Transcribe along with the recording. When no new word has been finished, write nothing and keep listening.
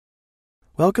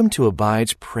Welcome to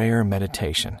Abide's Prayer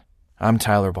Meditation. I'm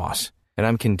Tyler Boss, and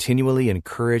I'm continually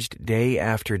encouraged day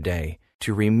after day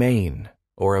to remain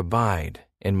or abide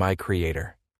in my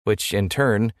Creator, which in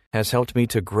turn has helped me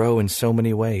to grow in so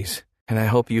many ways. And I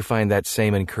hope you find that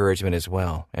same encouragement as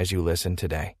well as you listen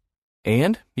today.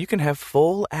 And you can have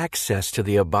full access to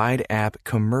the Abide app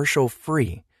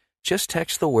commercial-free. Just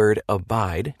text the word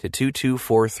ABIDE to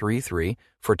 22433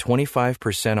 for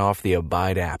 25% off the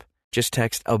Abide app. Just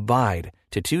text ABIDE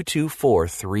to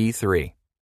 22433.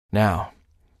 Now,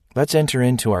 let's enter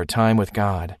into our time with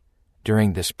God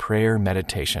during this prayer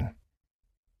meditation.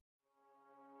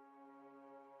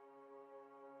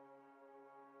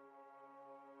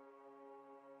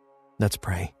 Let's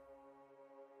pray.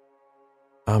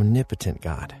 Omnipotent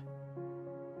God,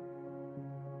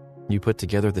 you put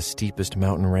together the steepest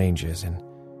mountain ranges and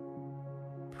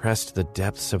pressed the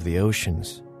depths of the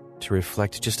oceans to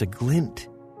reflect just a glint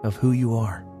of who you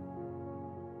are.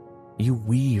 You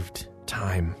weaved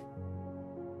time,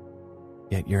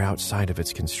 yet you're outside of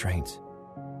its constraints.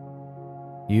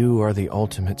 You are the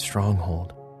ultimate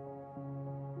stronghold.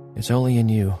 It's only in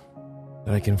you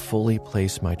that I can fully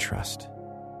place my trust.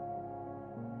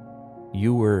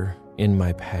 You were in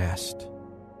my past.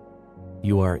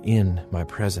 You are in my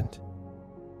present.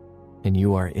 And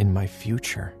you are in my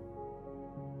future.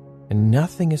 And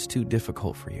nothing is too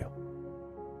difficult for you.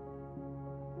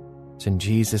 It's in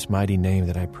Jesus' mighty name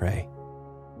that I pray.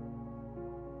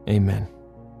 Amen.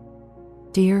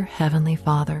 Dear Heavenly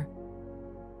Father,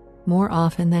 more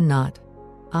often than not,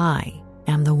 I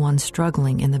am the one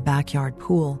struggling in the backyard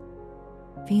pool,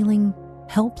 feeling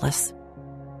helpless,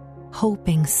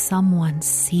 hoping someone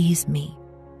sees me,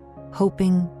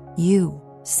 hoping you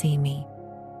see me,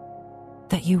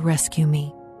 that you rescue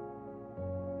me.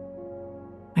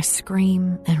 I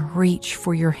scream and reach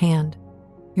for your hand,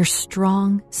 your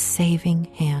strong, saving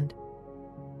hand.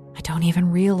 I don't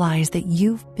even realize that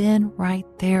you've been right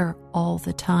there all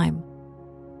the time.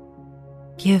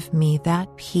 Give me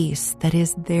that peace that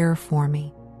is there for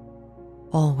me,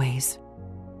 always.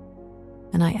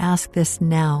 And I ask this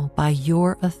now by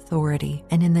your authority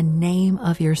and in the name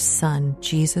of your Son,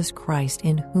 Jesus Christ,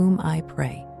 in whom I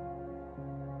pray.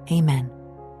 Amen.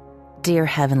 Dear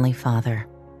Heavenly Father,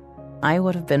 I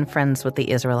would have been friends with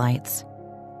the Israelites,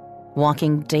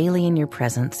 walking daily in your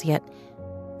presence, yet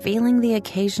feeling the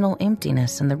occasional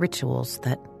emptiness in the rituals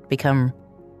that become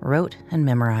rote and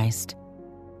memorized.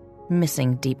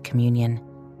 Missing deep communion.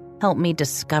 Help me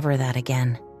discover that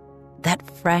again, that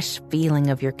fresh feeling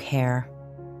of your care.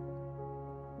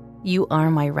 You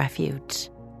are my refuge.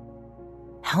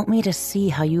 Help me to see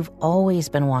how you've always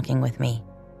been walking with me.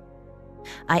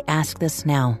 I ask this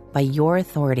now by your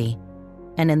authority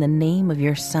and in the name of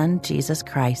your Son, Jesus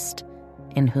Christ,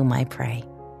 in whom I pray.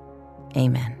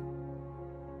 Amen.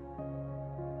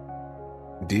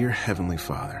 Dear Heavenly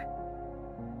Father,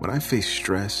 when I face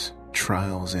stress,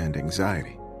 trials, and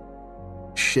anxiety,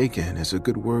 shaken is a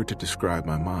good word to describe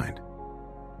my mind.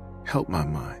 Help my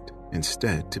mind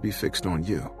instead to be fixed on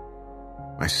you,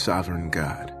 my sovereign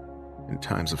God, in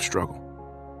times of struggle.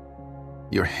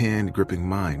 Your hand gripping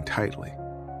mine tightly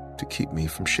to keep me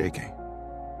from shaking.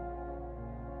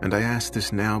 And I ask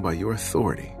this now by your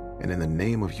authority and in the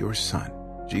name of your Son,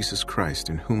 Jesus Christ,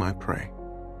 in whom I pray.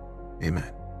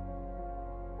 Amen.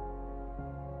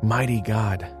 Mighty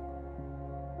God,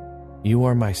 you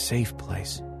are my safe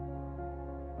place.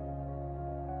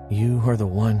 You are the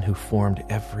one who formed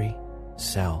every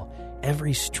cell,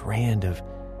 every strand of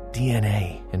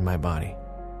DNA in my body.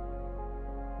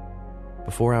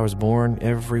 Before I was born,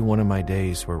 every one of my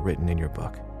days were written in your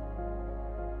book.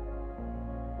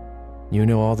 You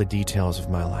know all the details of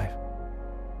my life.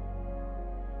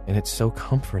 And it's so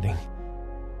comforting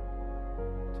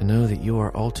to know that you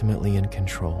are ultimately in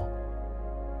control,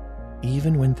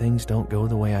 even when things don't go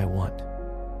the way I want.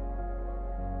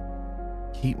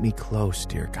 Keep me close,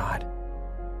 dear God.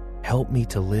 Help me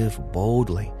to live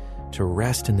boldly, to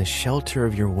rest in the shelter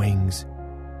of your wings.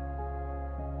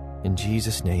 In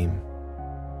Jesus' name,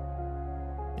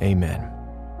 amen.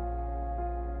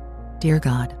 Dear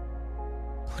God,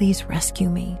 please rescue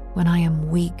me when I am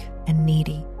weak and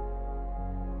needy.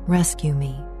 Rescue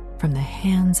me from the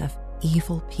hands of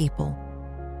evil people.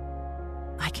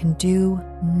 I can do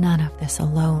none of this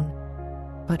alone,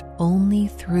 but only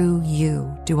through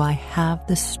you do I have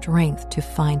the strength to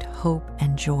find hope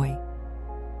and joy.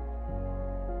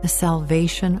 The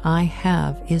salvation I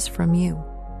have is from you.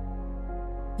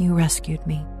 You rescued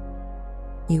me.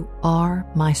 You are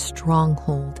my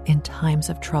stronghold in times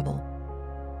of trouble.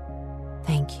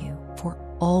 Thank you for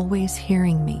always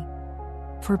hearing me,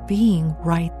 for being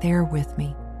right there with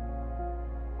me.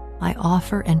 I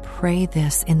offer and pray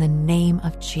this in the name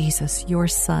of Jesus, your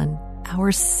Son,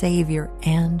 our Savior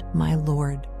and my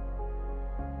Lord.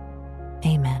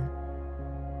 Amen.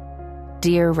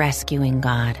 Dear rescuing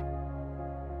God,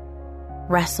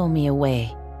 wrestle me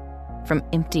away from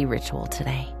empty ritual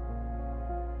today.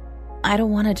 I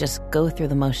don't want to just go through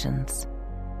the motions.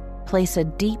 Place a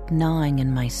deep gnawing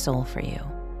in my soul for you,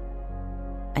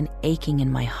 an aching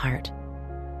in my heart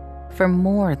for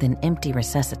more than empty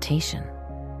resuscitation.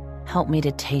 Help me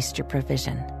to taste your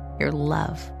provision, your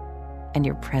love, and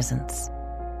your presence,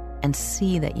 and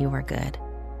see that you are good.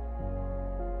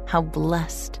 How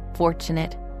blessed,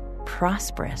 fortunate,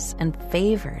 prosperous, and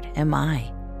favored am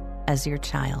I as your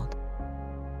child.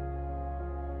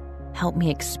 Help me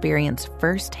experience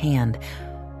firsthand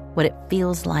what it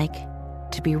feels like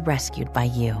to be rescued by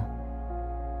you.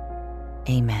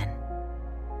 Amen.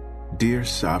 Dear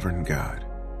Sovereign God,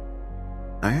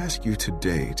 I ask you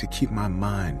today to keep my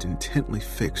mind intently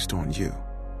fixed on you,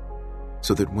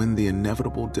 so that when the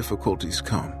inevitable difficulties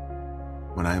come,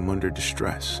 when I am under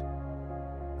distress,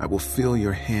 I will feel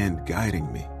your hand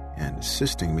guiding me and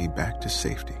assisting me back to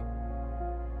safety,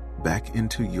 back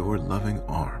into your loving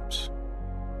arms.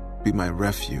 Be my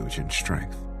refuge and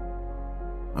strength,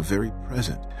 a very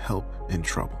present help in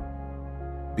trouble.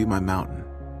 Be my mountain,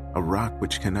 a rock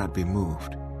which cannot be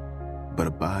moved, but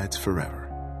abides forever.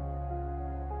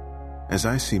 As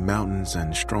I see mountains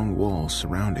and strong walls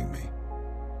surrounding me,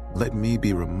 let me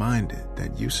be reminded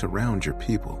that you surround your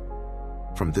people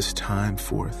from this time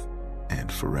forth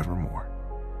and forevermore.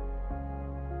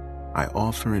 I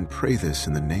offer and pray this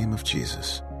in the name of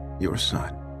Jesus, your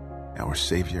Son, our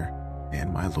Savior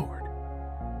and my Lord.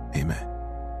 Amen.